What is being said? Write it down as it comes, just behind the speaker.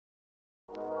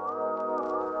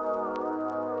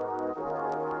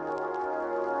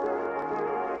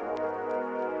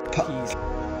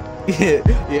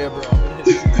Yeah, bro.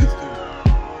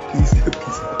 Peace.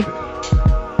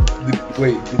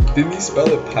 Wait, didn't he spell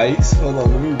it Pikes? Hold on,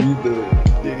 let me read the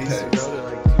text. He spelled it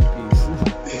like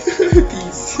two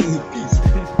pieces. Peace.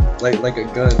 Like a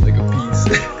gun, like a piece.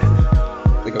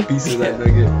 Like a piece of that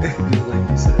nugget. Just like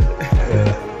you said.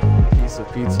 Yeah. Piece of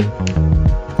pizza.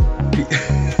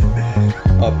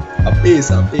 A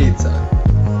pizza.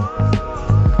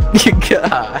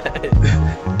 God.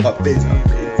 A pizza.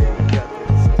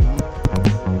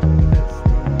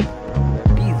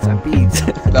 Pizza.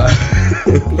 Nah.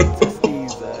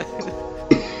 Pizza.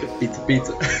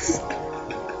 Pizza.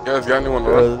 You guys got anyone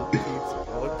left?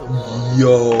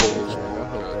 Yo.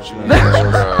 Jesus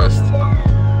Christ.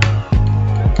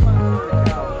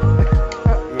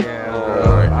 Yeah, Oh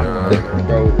my God.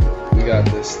 Bro, we got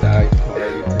this stag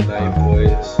party tonight,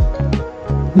 boys.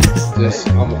 Just,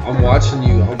 I'm watching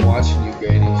you,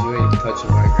 Grannies. You ain't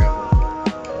touching my grandma.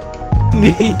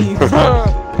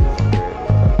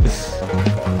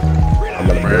 I'm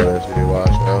gonna play this video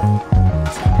watch now.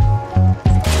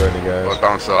 Ready, guys. Well,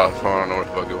 bounce off. I don't know where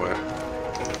the fuck it went.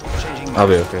 I'll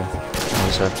be okay. I'll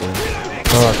just have to.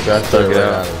 Oh, that's Take it right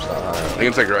out. out. You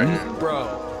can take it right here. Bro.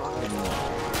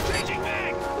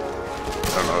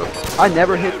 I don't know. I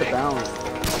never hit the balance.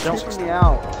 Don't put me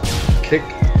out.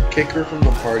 Kick her from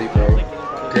the party, bro.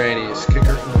 Grannies, kick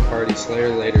her from the party. Slay her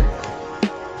later.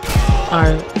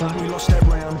 Alright, We lost that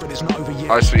round, but it's not over yet.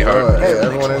 Hi, sweetheart. Hey,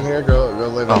 everyone in here, go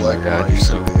lay the like on my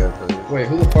YouTube video, please. Wait,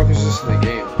 who the fuck is this in the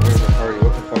game? Where's the party?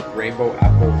 What the fuck? Rainbow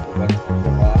Apple?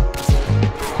 What?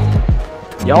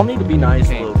 Y'all need to be nice,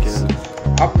 little kids.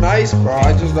 I'm nice, bro.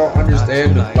 I just don't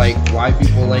understand like why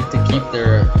people like to keep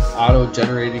their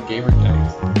auto-generated gamer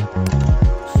tags.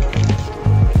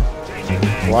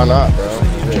 Why not, bro?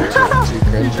 It's too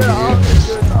cringy.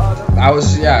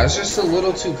 It's just a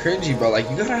little too cringy, bro. Like,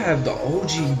 you gotta have the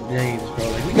OG names, bro.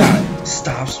 Like, we got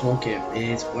Stop Smoking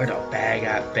Mids, Where the Bag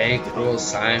at, Bankroll,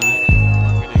 Simon,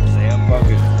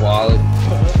 fucking Wallet.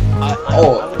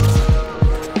 Oh,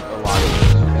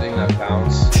 hitting that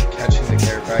bounce, catching the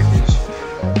care package.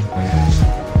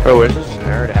 Bro, where's this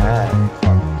nerd at?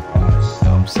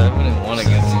 I'm 7-1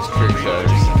 against these trick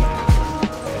shotters.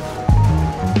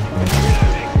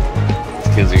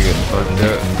 Kids are getting fucked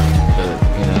up, but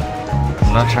you know,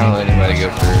 I'm not trying to let anybody go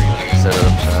for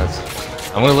setup shots.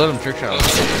 I'm gonna let them trick shot.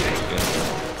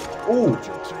 Ooh,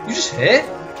 you just hit?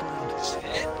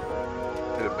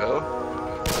 Hit a bell?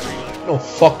 No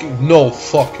fucking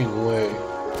way.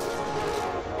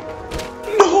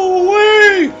 No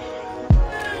way!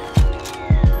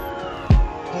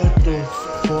 What the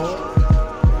fuck?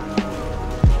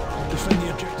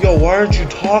 Yo, why aren't you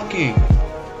talking?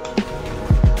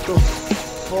 The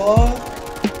fuck?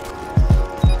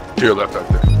 To your left, up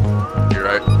there. You're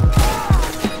right.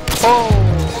 Oh!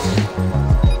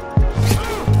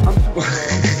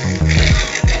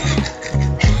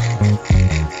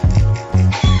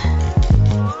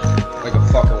 Like a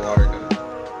fucking water gun.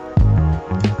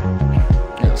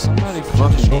 Yeah, somebody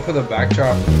fucking. Go for the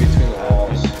backdrop in between the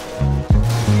walls.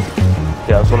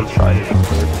 Yeah, that's what I'm trying to do.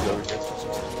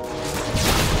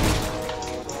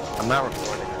 I'm not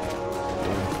recording.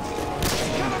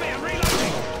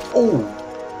 Oh!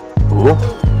 Ooh.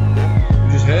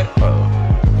 You just hit?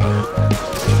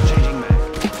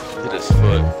 Hit his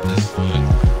foot.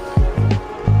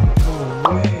 No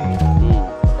way.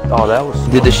 Oh, that was.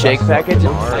 Did the shake package?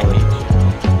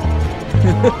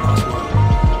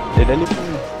 Did anything?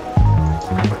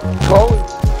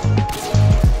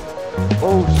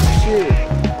 Oh shit.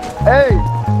 Hey!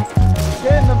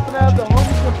 Ken, I'm gonna have the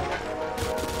homie.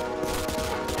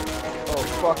 Oh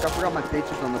fuck, I forgot my bitch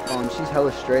on the phone. She's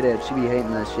hella straight edge. She be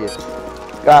hating that shit.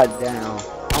 God damn.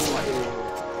 I'm like,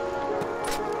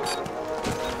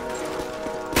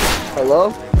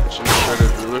 hello?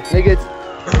 Nigga, it's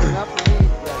not for me.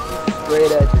 Yeah, she's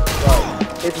straight edge.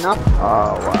 It's not.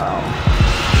 Oh wow.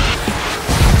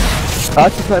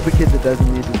 That's the type of kid that doesn't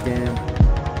need this game.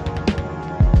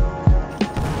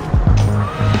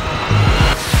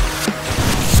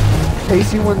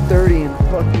 AC 130 and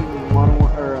fucking Modern War,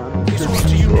 or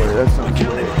that sounds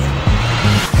great.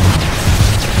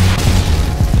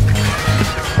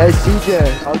 Hey Cjay,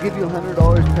 I'll give you $100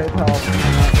 PayPal for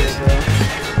that day,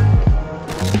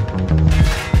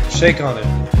 bro. Shake on it.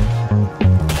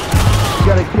 You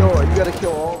gotta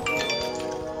kill all.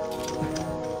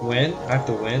 Win? I have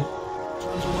to win?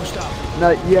 No,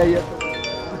 yeah.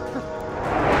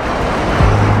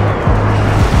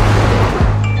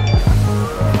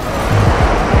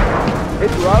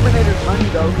 It's Robinator's money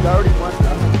though, because I already won $100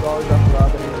 off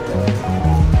Robinator.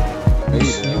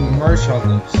 You merch on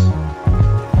this.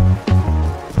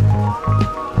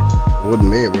 With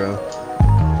me, bro.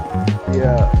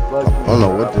 Yeah, look. I don't know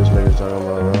what this nigga's talking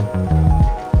about, bro.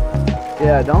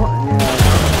 Yeah, don't. Yeah,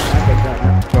 act like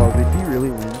that, bro. If he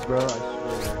really wins, bro, I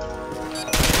swear.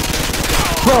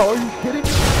 Bro, are you kidding me?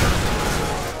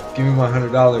 Give me my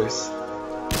 $100.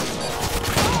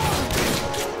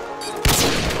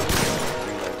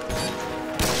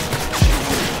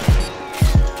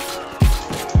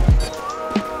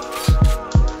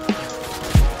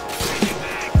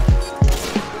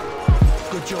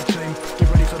 Good job, team. Get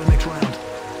ready for the next round.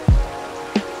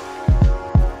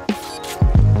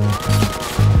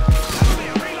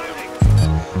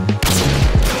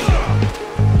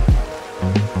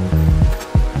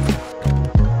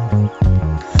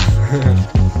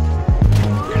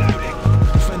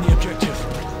 Defend the objective.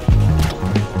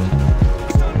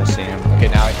 I see him. Okay,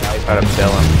 now he's trying to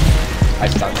kill him. I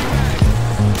stunned him.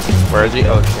 Where is he?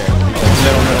 Oh shit.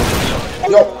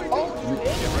 Middle.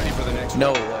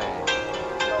 No way.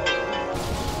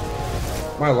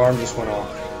 My alarm just went off.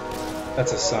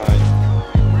 That's a sign.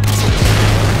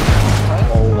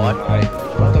 Oh What?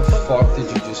 what the fuck did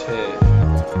you just hit?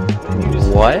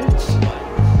 What?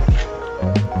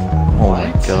 Oh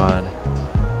my god.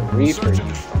 Reefer.